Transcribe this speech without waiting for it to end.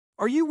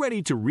Are you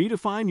ready to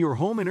redefine your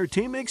home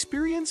entertainment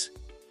experience?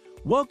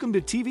 Welcome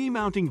to TV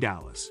Mounting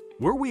Dallas,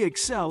 where we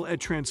excel at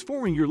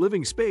transforming your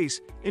living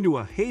space into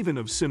a haven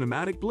of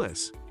cinematic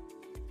bliss.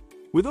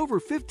 With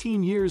over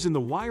 15 years in the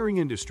wiring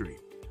industry,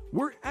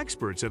 we're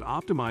experts at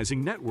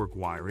optimizing network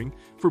wiring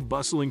for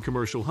bustling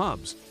commercial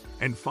hubs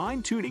and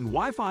fine-tuning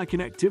Wi-Fi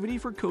connectivity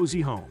for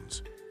cozy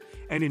homes,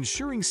 and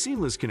ensuring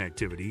seamless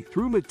connectivity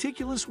through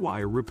meticulous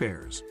wire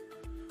repairs.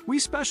 We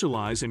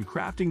specialize in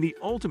crafting the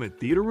ultimate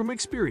theater room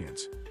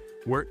experience,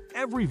 where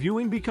every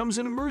viewing becomes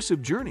an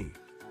immersive journey.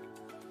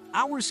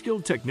 Our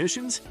skilled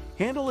technicians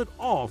handle it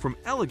all from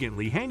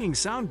elegantly hanging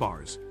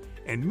soundbars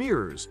and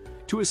mirrors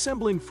to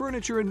assembling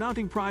furniture and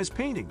mounting prize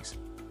paintings.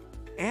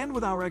 And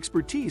with our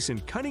expertise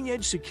in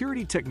cutting-edge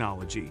security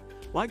technology,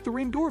 like the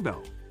Ring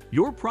doorbell,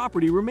 your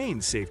property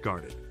remains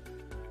safeguarded.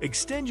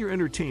 Extend your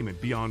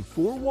entertainment beyond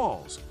four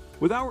walls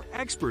with our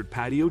expert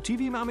patio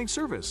TV mounting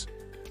service,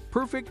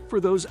 perfect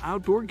for those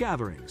outdoor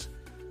gatherings.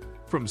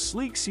 From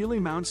sleek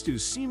ceiling mounts to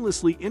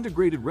seamlessly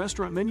integrated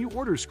restaurant menu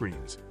order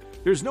screens,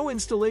 there's no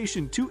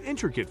installation too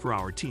intricate for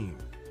our team.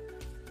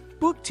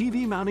 Book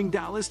TV Mounting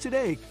Dallas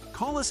today.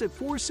 Call us at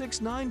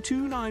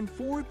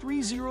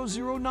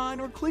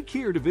 469-294-3009 or click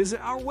here to visit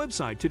our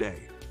website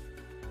today.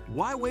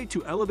 Why wait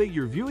to elevate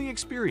your viewing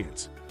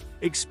experience?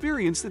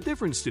 Experience the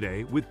difference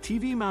today with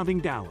TV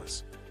Mounting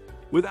Dallas.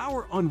 With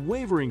our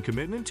unwavering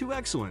commitment to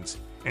excellence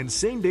and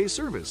same-day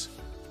service,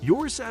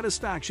 your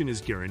satisfaction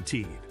is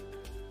guaranteed.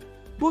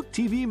 Book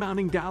TV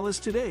Mounting Dallas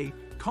today.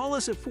 Call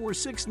us at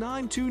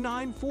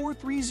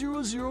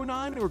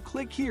 469-294-3009 or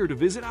click here to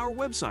visit our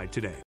website today.